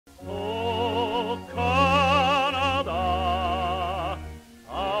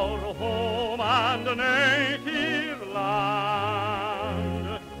the native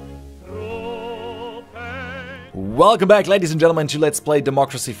land. Through pain. Welcome back, ladies and gentlemen, to Let's Play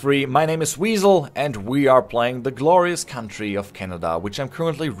Democracy Free. My name is Weasel, and we are playing the glorious country of Canada, which I'm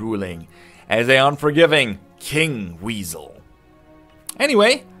currently ruling as a unforgiving King Weasel.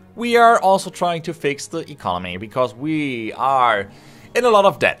 Anyway, we are also trying to fix the economy, because we are in a lot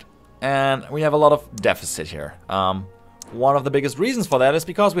of debt, and we have a lot of deficit here. One of the biggest reasons for that is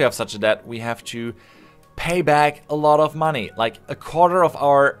because we have such a debt, we have to pay back a lot of money. Like, a quarter of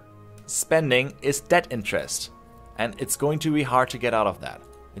our spending is debt interest. And it's going to be hard to get out of that.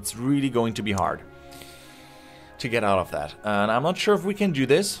 It's really going to be hard to get out of that. And I'm not sure if we can do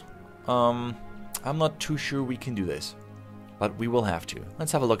this. I'm not too sure we can do this. But we will have to.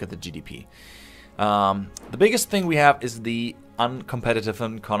 Let's have a look at the GDP. The biggest thing we have is the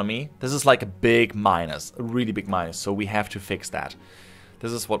uncompetitive economy. This is like a big minus. A really big minus. So we have to fix that.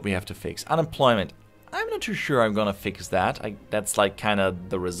 This is what we have to fix. Unemployment. I'm not too sure I'm gonna fix that. That's like kind of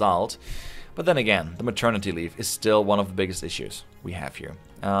the result. But then again, the maternity leave is still one of the biggest issues we have here.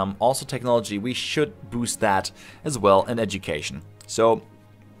 Also technology, we should boost that as well in education. So,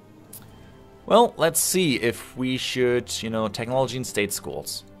 well, let's see if we should, technology in state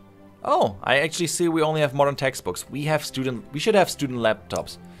schools. Oh, I actually see we only have modern textbooks. We should have student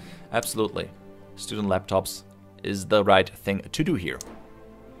laptops. Absolutely. Student laptops is the right thing to do here.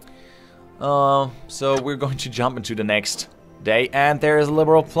 So we're going to jump into the next day, and there is a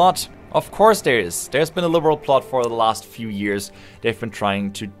liberal plot. Of course there is. There's been a liberal plot for the last few years. They've been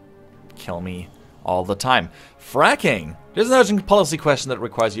trying to kill me all the time. Fracking. There's an urgent policy question that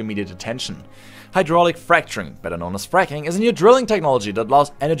requires your immediate attention. Hydraulic fracturing, better known as fracking, is a new drilling technology that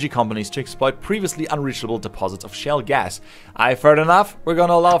allows energy companies to exploit previously unreachable deposits of shale gas. I've heard enough. We're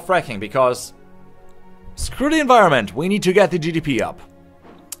gonna allow fracking because screw the environment. We need to get the GDP up.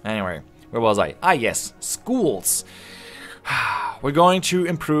 Anyway, where was I? Ah, yes, schools. We're going to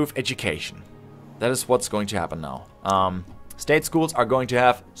improve education. That is what's going to happen now. State schools are going to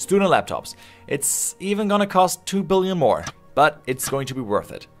have student laptops. It's even gonna cost 2 billion more, but it's going to be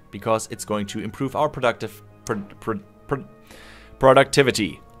worth it because it's going to improve our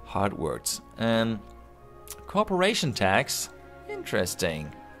productivity. Hard words. And corporation tax.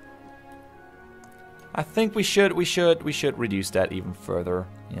 Interesting. I think we should reduce that even further.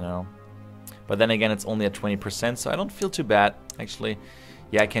 But then again, it's only at 20%, so I don't feel too bad. Actually,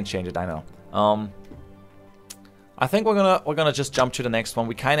 yeah, I can't change it. I know. I think we're gonna just jump to the next one.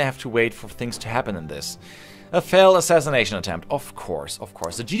 We kind of have to wait for things to happen in this. A failed assassination attempt. Of course, of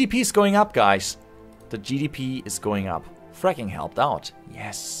course. The GDP is going up, guys. The GDP is going up. Fracking helped out.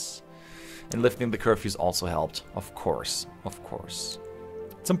 Yes. And lifting the curfews also helped. Of course, of course.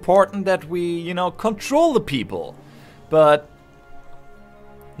 It's important that we, control the people, but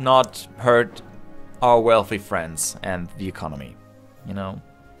not hurt our wealthy friends and the economy,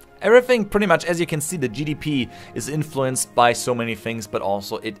 Everything pretty much, as you can see, the GDP is influenced by so many things, but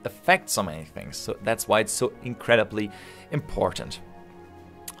also it affects so many things. So that's why it's so incredibly important.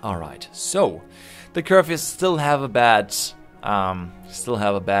 All right, so the curfews still have a bad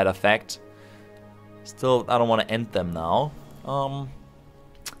effect. Still, I don't want to end them now.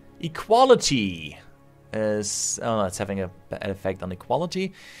 Equality is, it's having a bad effect on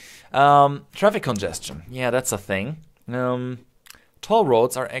equality. Traffic congestion, yeah, that's a thing. Toll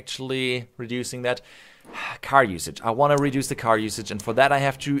roads are actually reducing that. Car usage, I want to reduce the car usage, and for that I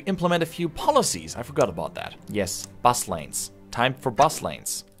have to implement a few policies. I forgot about that. Yes, bus lanes. Time for bus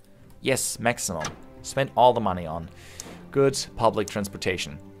lanes. Yes, maximum. Spend all the money on good public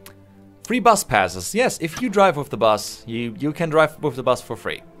transportation. Free bus passes. Yes, if you drive with the bus, you can drive with the bus for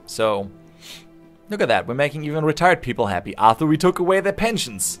free. So, look at that. We're making even retired people happy after we took away their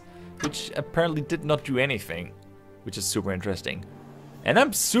pensions, which apparently did not do anything, which is super interesting. And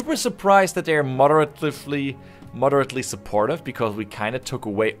I'm super surprised that they're moderately supportive, because we kind of took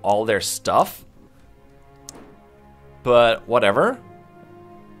away all their stuff. But whatever.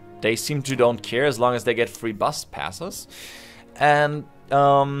 They seem to don't care as long as they get free bus passes. And,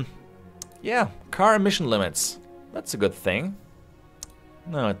 yeah, car emission limits. That's a good thing.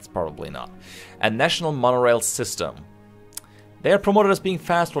 No, it's probably not. A national monorail system. They are promoted as being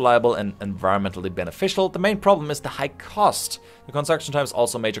fast, reliable, and environmentally beneficial. The main problem is the high cost. The construction time is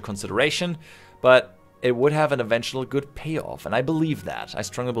also a major consideration, but it would have an eventual good payoff, and I believe that. I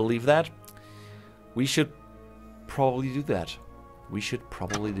strongly believe that. We should probably do that.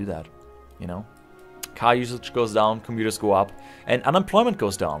 Car usage goes down, commuters go up, and unemployment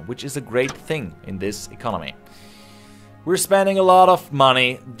goes down, which is a great thing in this economy. We're spending a lot of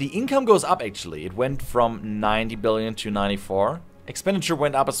money. The income goes up, actually. It went from 90 billion to 94. Expenditure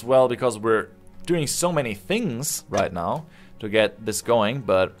went up as well because we're doing so many things right now to get this going,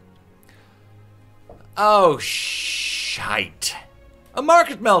 but... Oh, shite. A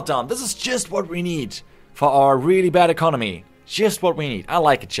market meltdown. This is just what we need for our really bad economy. Just what we need. I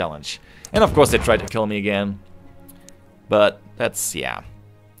like a challenge. And of course they tried to kill me again. But that's, yeah.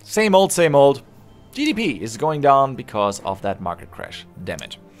 Same old, same old. GDP is going down because of that market crash. Damn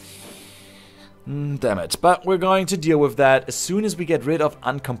it. Damn it. But we're going to deal with that as soon as we get rid of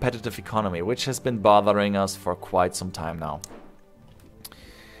uncompetitive economy, which has been bothering us for quite some time now.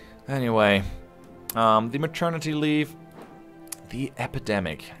 Anyway, the maternity leave, the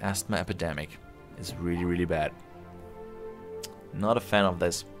epidemic, asthma epidemic, is really, really bad. Not a fan of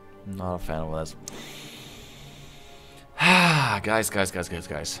this. Not a fan of this.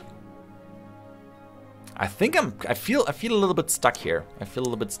 guys. I feel a little bit stuck here.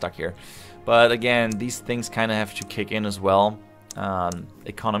 But again, these things kind of have to kick in as well.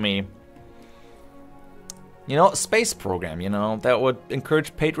 Economy. You know, space program, you know, that would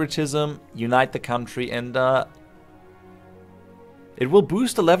encourage patriotism, unite the country, and it will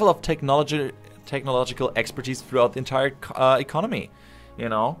boost the level of technological expertise throughout the entire economy, you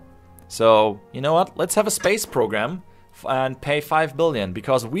know. So, you know what? Let's have a space program and pay 5 billion,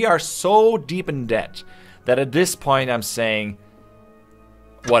 because we are so deep in debt that at this point I'm saying,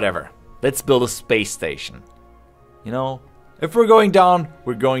 whatever. Let's build a space station. You know, if we're going down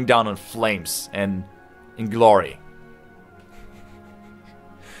in flames and in glory.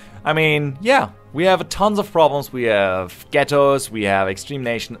 I mean, yeah, we have tons of problems. We have ghettos, we have extreme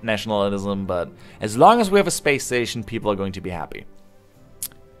nationalism, but as long as we have a space station, people are going to be happy.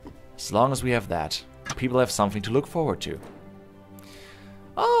 As long as we have that, people have something to look forward to.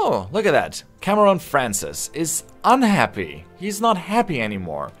 Oh, look at that. Cameron Francis is unhappy. He's not happy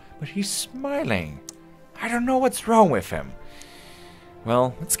anymore, but he's smiling. I don't know what's wrong with him.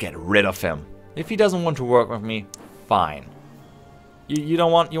 Well, let's get rid of him. If he doesn't want to work with me, fine. You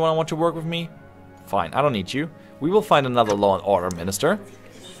don't want to work with me? Fine, I don't need you. We will find another law and order minister.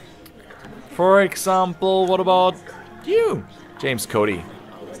 For example, what about you, James Cody?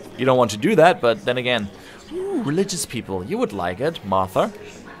 You don't want to do that, but then again, ooh, religious people, you would like it, Martha.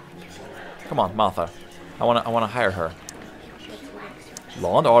 Come on, Martha. I wanna hire her.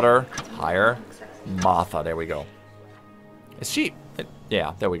 Law and order, hire Martha. There we go. Is she?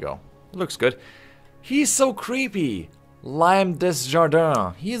 Yeah, there we go. Looks good. He's so creepy. Lime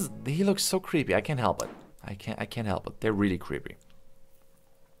Desjardins. He looks so creepy. I can't help it. I can't help it. They're really creepy.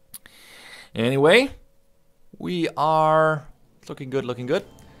 Anyway, we are looking good.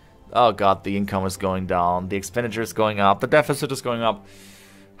 Oh god, the income is going down. The expenditure is going up. The deficit is going up.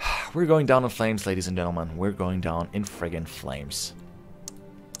 We're going down in flames, ladies and gentlemen. We're going down in friggin' flames.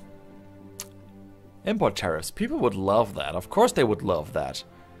 Import tariffs. People would love that. Of course they would love that.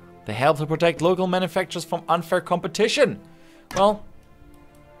 They help to protect local manufacturers from unfair competition. Well,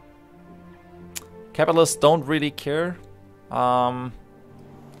 capitalists don't really care.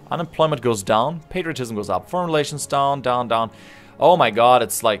 Unemployment goes down. Patriotism goes up. Foreign relations down. Oh my god,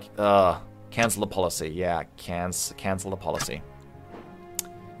 it's like, cancel the policy. Yeah, cancel the policy.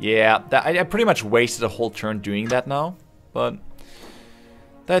 Yeah, I pretty much wasted a whole turn doing that now. But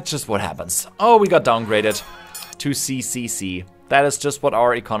that's just what happens. Oh, we got downgraded to CCC. That is just what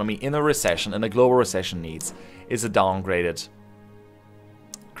our economy in a recession, in a global recession needs, is a downgraded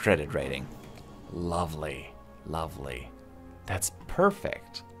credit rating. Lovely, lovely. That's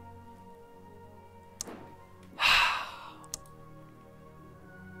perfect.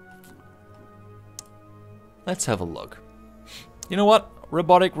 Let's have a look. You know what?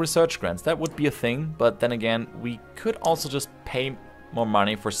 Robotic research grants, that would be a thing, but then again, we could also just pay more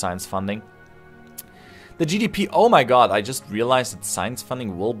money for science funding. The GDP, oh my god, I just realized that science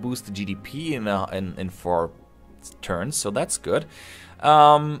funding will boost the GDP in 4 turns, so that's good.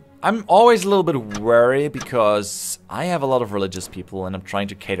 I'm always a little bit wary because I have a lot of religious people and I'm trying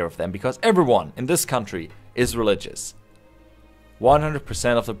to cater for them because everyone in this country is religious.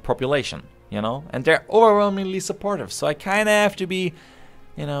 100% of the population, you know, and they're overwhelmingly supportive, so I kind of have to be,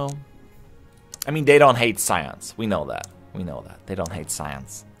 you know, I mean, they don't hate science, we know that, they don't hate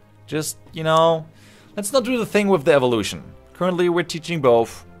science. Just, you know, let's not do the thing with the evolution. Currently we're teaching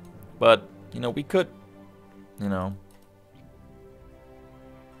both, but, you know, we could, you know,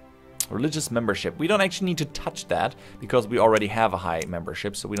 religious membership. We don't actually need to touch that because we already have a high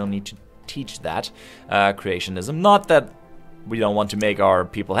membership, so we don't need to teach that. Creationism, not that we don't want to make our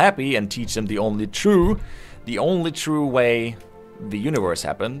people happy and teach them the only true way the universe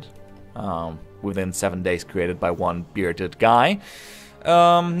happened, within 7 days created by one bearded guy.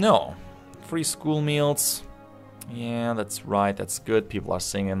 No. Free school meals. Yeah, that's right, that's good. People are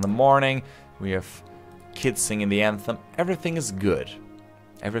singing in the morning. We have kids singing the anthem. Everything is good.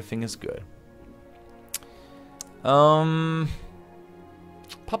 Everything is good.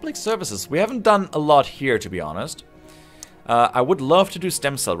 Public services. We haven't done a lot here, to be honest. I would love to do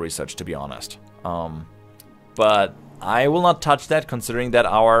stem cell research, to be honest. But I will not touch that, considering that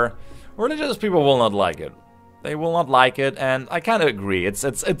our religious people will not like it. They will not like it, and I kind of agree. It's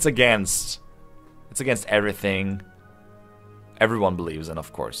against everything everyone believes in,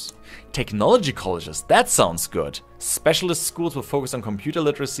 of course. Technology colleges, that sounds good. Specialist schools will focus on computer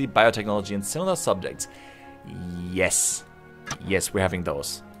literacy, biotechnology, and similar subjects. Yes. Yes, we're having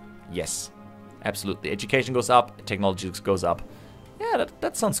those. Yes. Absolutely. Education goes up, technology goes up. Yeah,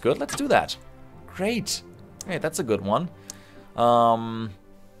 that sounds good. Let's do that. Great. Hey, that's a good one.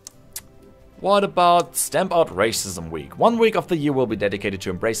 What about Stamp Out Racism Week? 1 week of the year will be dedicated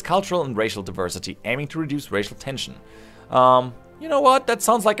to embrace cultural and racial diversity, aiming to reduce racial tension. You know what? That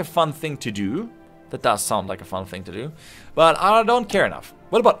sounds like a fun thing to do. That does sound like a fun thing to do. But I don't care enough.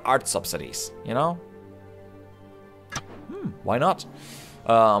 What about art subsidies? You know? Why not?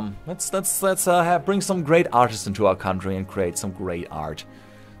 Let's bring some great artists into our country and create some great art.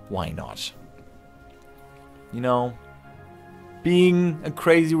 Why not? You know, being a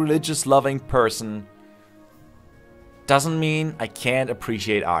crazy religious loving person doesn't mean I can't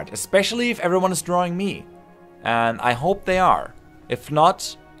appreciate art, especially if everyone is drawing me. And I hope they are. If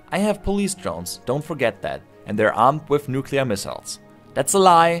not, I have police drones, don't forget that. And they're armed with nuclear missiles. That's a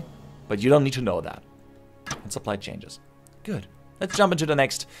lie, but you don't need to know that. And supply changes. Good. Let's jump into the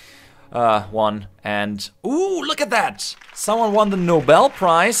next one. And, ooh, look at that! Someone won the Nobel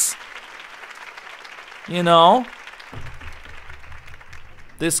Prize. You know,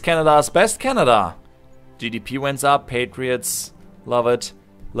 this Canada's best Canada. GDP went up, patriots love it,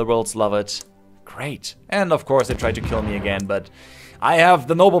 liberals love it. Great. And of course they tried to kill me again, but I have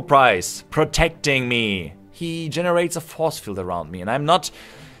the Nobel Prize protecting me. He generates a force field around me, and I'm not,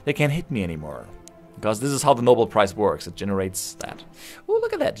 they can't hit me anymore. Because this is how the Nobel Prize works, it generates that. Oh,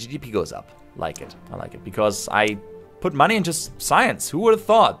 look at that, GDP goes up. Like it, I like it, because I put money into science. Who would have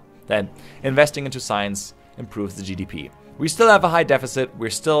thought that investing into science improves the GDP? We still have a high deficit, we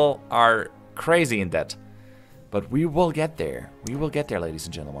still are crazy in debt. But we will get there. We will get there, ladies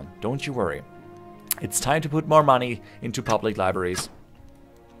and gentlemen. Don't you worry. It's time to put more money into public libraries.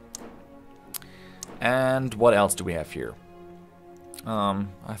 And what else do we have here?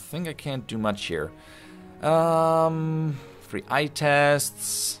 I think I can't do much here. Free eye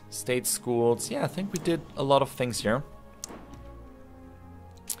tests, state schools. Yeah, I think we did a lot of things here.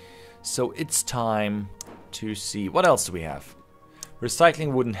 So it's time to see. What else do we have?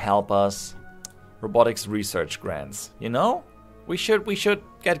 Recycling wouldn't help us. Robotics research grants. You know? We should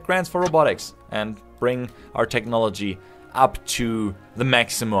get grants for robotics and bring our technology up to the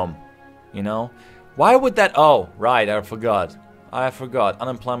maximum. You know? Why would that? Oh, right, I forgot.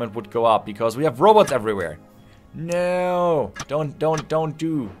 Unemployment would go up because we have robots everywhere. No, don't do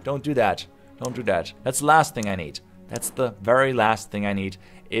that. Don't do that. That's the last thing I need. That's the very last thing I need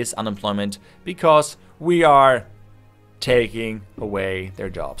is unemployment, because we are taking away their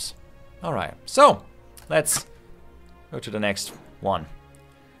jobs. All right, so let's go to the next one.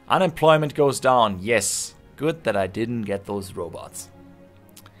 Unemployment goes down. Yes, good that I didn't get those robots.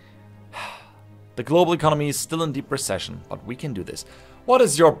 The global economy is still in deep recession, but we can do this. What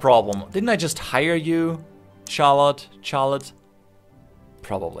is your problem? Didn't I just hire you, Charlotte?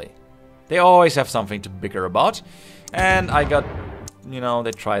 Probably. They always have something to bicker about. And I got, you know,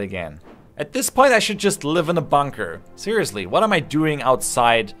 they tried again. At this point, I should just live in a bunker. Seriously, what am I doing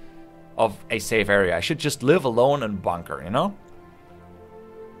outside of a safe area? I should just live alone in a bunker, you know?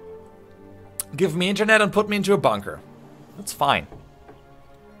 Give me internet and put me into a bunker. That's fine.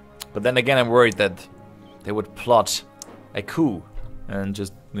 But then again, I'm worried that they would plot a coup and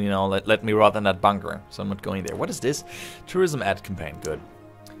just, you know, let me rot in that bunker. So I'm not going there. What is this? Tourism ad campaign. Good.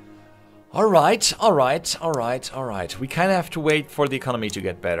 All right. We kind of have to wait for the economy to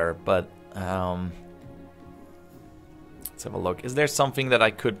get better, but let's have a look. Is there something that I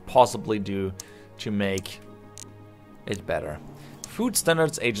could possibly do to make it better? Food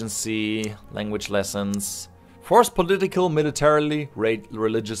Standards Agency, language lessons, force political, militarily,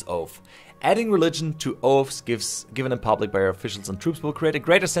 religious oath. Adding religion to oaths given in public by our officials and troops will create a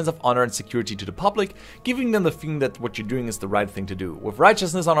greater sense of honor and security to the public, giving them the feeling that what you're doing is the right thing to do. With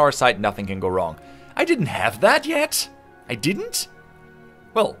righteousness on our side, nothing can go wrong. I didn't have that yet. I didn't?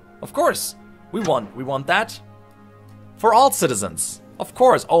 Well, of course. We want that. For all citizens. Of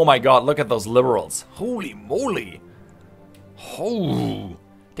course. Oh my god, look at those liberals. Holy moly. Oh,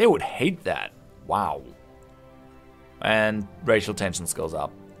 they would hate that. Wow. And racial tensions goes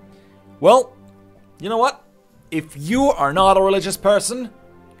up. Well, you know what? If you are not a religious person,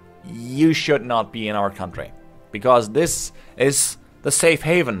 you should not be in our country. Because this is the safe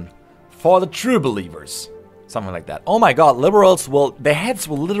haven for the true believers. Something like that. Oh my god, liberals their heads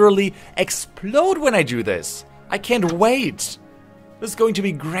will literally explode when I do this. I can't wait. This is going to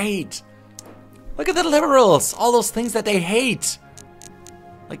be great. Look at the liberals. All those things that they hate.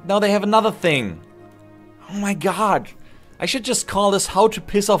 Like now they have another thing. Oh my god. I should just call this how to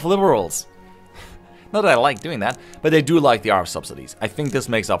piss off liberals. Not that I like doing that, but they do like the ARP subsidies. I think this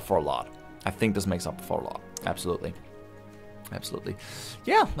makes up for a lot. Absolutely. Absolutely.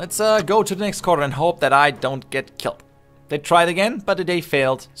 Yeah, let's go to the next quarter and hope that I don't get killed. They tried again, but they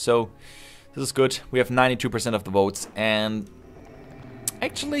failed, so this is good. We have 92% of the votes, and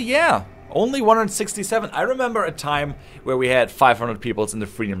actually, yeah, only 167. I remember a time where we had 500 people in the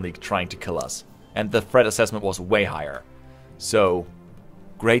Freedom League trying to kill us, and the threat assessment was way higher. So,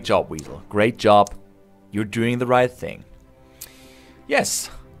 great job, Weasel. Great job. You're doing the right thing. Yes.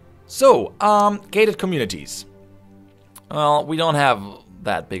 So, gated communities. Well, we don't have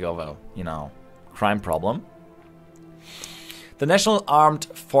that big of a, crime problem. The National Armed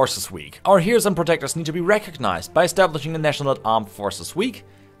Forces Week. Our heroes and protectors need to be recognized by establishing the National Armed Forces Week.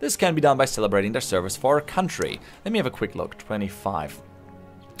 This can be done by celebrating their service for our country. Let me have a quick look. 25.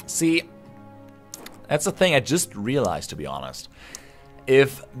 See, that's the thing I just realized, to be honest.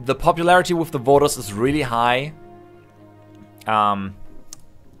 If the popularity with the voters is really high,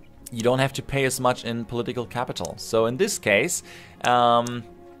 you don't have to pay as much in political capital. So in this case, it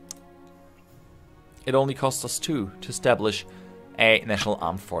only costs us 2 to establish a National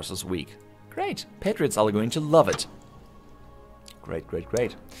Armed Forces Week. Great. Patriots are going to love it. Great, great,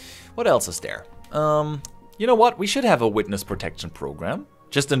 great. What else is there? You know what? We should have a witness protection program.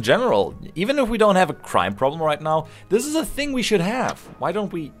 Just in general. Even if we don't have a crime problem right now, this is a thing we should have. Why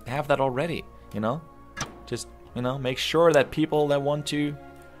don't we have that already? Just, make sure that people that want to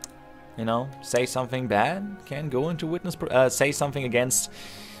say something bad can go into witness, say something against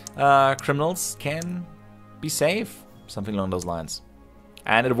criminals can be safe. Something along those lines.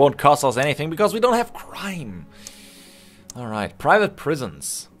 And it won't cost us anything because we don't have crime. Alright, private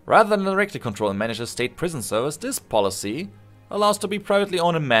prisons. Rather than directly control and manage a state prison service, this policy allows to be privately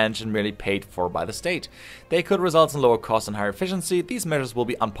owned and managed and merely paid for by the state. They could result in lower costs and higher efficiency. These measures will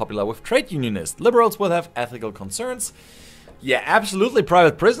be unpopular with trade unionists. Liberals will have ethical concerns. Yeah, absolutely,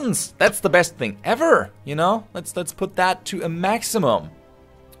 private prisons. That's the best thing ever, Let's put that to a maximum.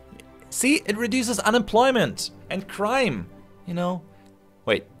 See, it reduces unemployment and crime,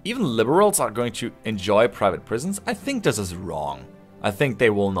 Wait, even liberals are going to enjoy private prisons? I think this is wrong. I think they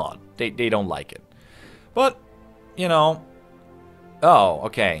will not. They don't like it. But, oh,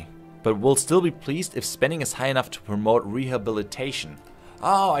 okay. But we'll still be pleased if spending is high enough to promote rehabilitation.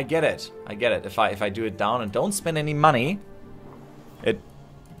 Oh, I get it. If I do it down and don't spend any money, it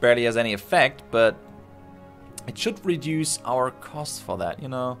barely has any effect, but it should reduce our costs for that,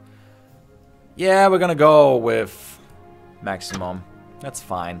 Yeah, we're gonna go with maximum. That's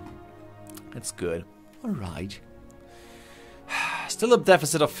fine. It's good. Alright. Still a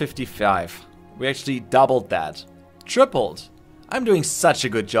deficit of 55. We actually doubled that. Tripled. I'm doing such a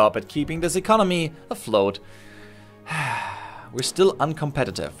good job at keeping this economy afloat. We're still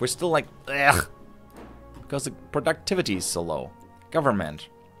uncompetitive. We're still like, ugh. Because the productivity is so low. Government.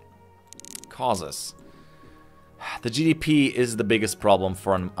 Causes. The GDP is the biggest problem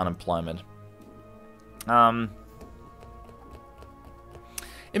for unemployment.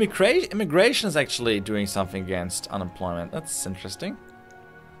 Immigration is actually doing something against unemployment. That's interesting.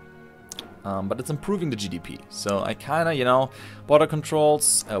 But it's improving the GDP. So I kind of, border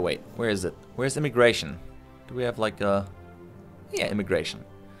controls. Oh, wait. Where is it? Where's immigration? Do we have like a... Yeah, immigration.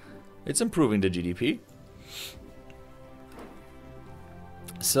 It's improving the GDP.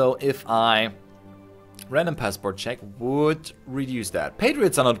 So if I... Random passport check would reduce that.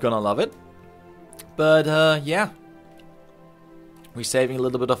 Patriots are not gonna love it. But, yeah. We're saving a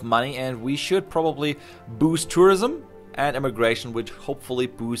little bit of money, and we should probably boost tourism and immigration, which hopefully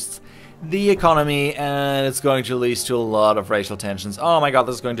boosts the economy, and it's going to lead to a lot of racial tensions. Oh my god,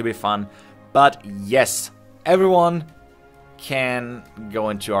 this is going to be fun. But yes, everyone can go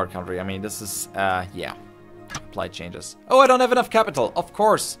into our country. I mean, this is, yeah. Apply changes. Oh, I don't have enough capital. Of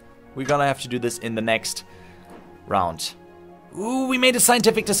course. We're gonna have to do this in the next round. Ooh, we made a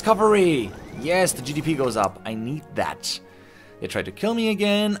scientific discovery. Yes, the GDP goes up. I need that. They tried to kill me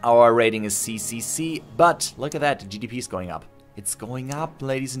again. Our rating is CCC, but look at that, the GDP is going up. It's going up,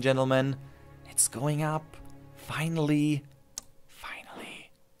 ladies and gentlemen. It's going up. Finally. Finally.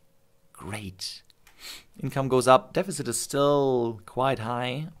 Great. Income goes up. Deficit is still quite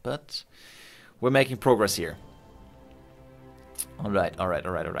high, but we're making progress here. Alright.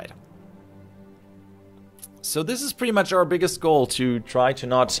 So this is pretty much our biggest goal, to try to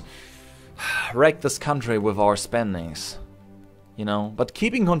not wreck this country with our spendings. You know, but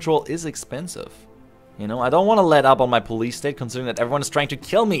keeping control is expensive. You know, I don't want to let up on my police state, considering that everyone is trying to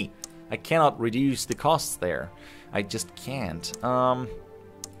kill me. I cannot reduce the costs there. I just can't.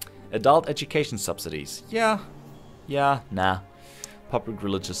 Adult education subsidies. Yeah, nah. Public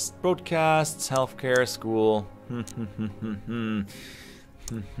religious broadcasts, healthcare, school.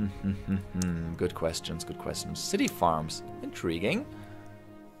 Good questions. City farms. Intriguing.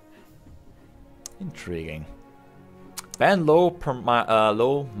 Ban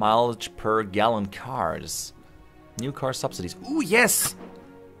low mileage per gallon cars. New car subsidies. Ooh, yes!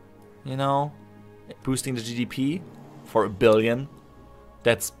 You know, boosting the GDP for $1 billion.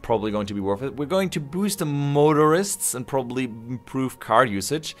 That's probably going to be worth it. We're going to boost the motorists and probably improve car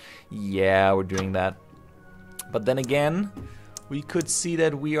usage. Yeah, we're doing that. But then again, we could see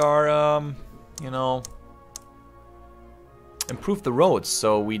that we are, you know, improve the roads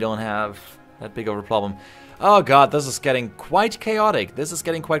so we don't have that big of a problem. Oh god, this is getting quite chaotic.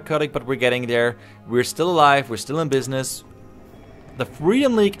 But we're getting there. We're still alive. We're still in business. The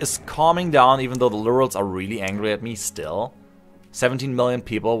Freedom League is calming down, even though the liberals are really angry at me still. 17 million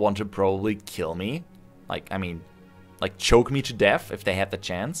people want to probably kill me. Like choke me to death if they had the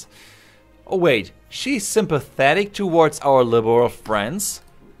chance. Oh wait, she's sympathetic towards our liberal friends?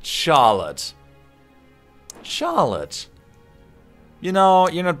 Charlotte. You know,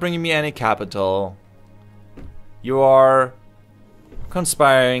 you're not bringing me any capital. You are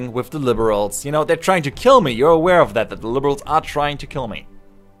conspiring with the liberals. You know, they're trying to kill me. You're aware of that the liberals are trying to kill me.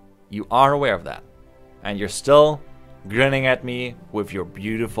 You are aware of that. And you're still grinning at me with your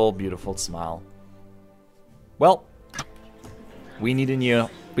beautiful, beautiful smile. Well, we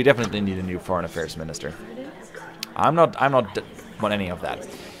definitely need a new foreign affairs minister. I'm not want any of that.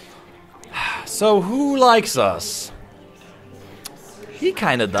 So who likes us? He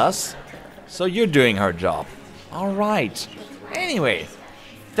kinda does. So you're doing her job. Alright. Anyway,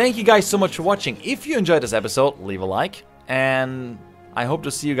 thank you guys so much for watching. If you enjoyed this episode, leave a like. And I hope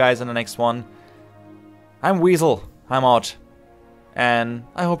to see you guys in the next one. I'm Weasel. I'm out. And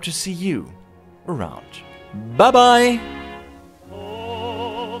I hope to see you around. Bye-bye.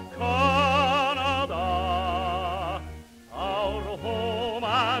 Oh, Canada, our home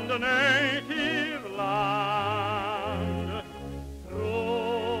and native land.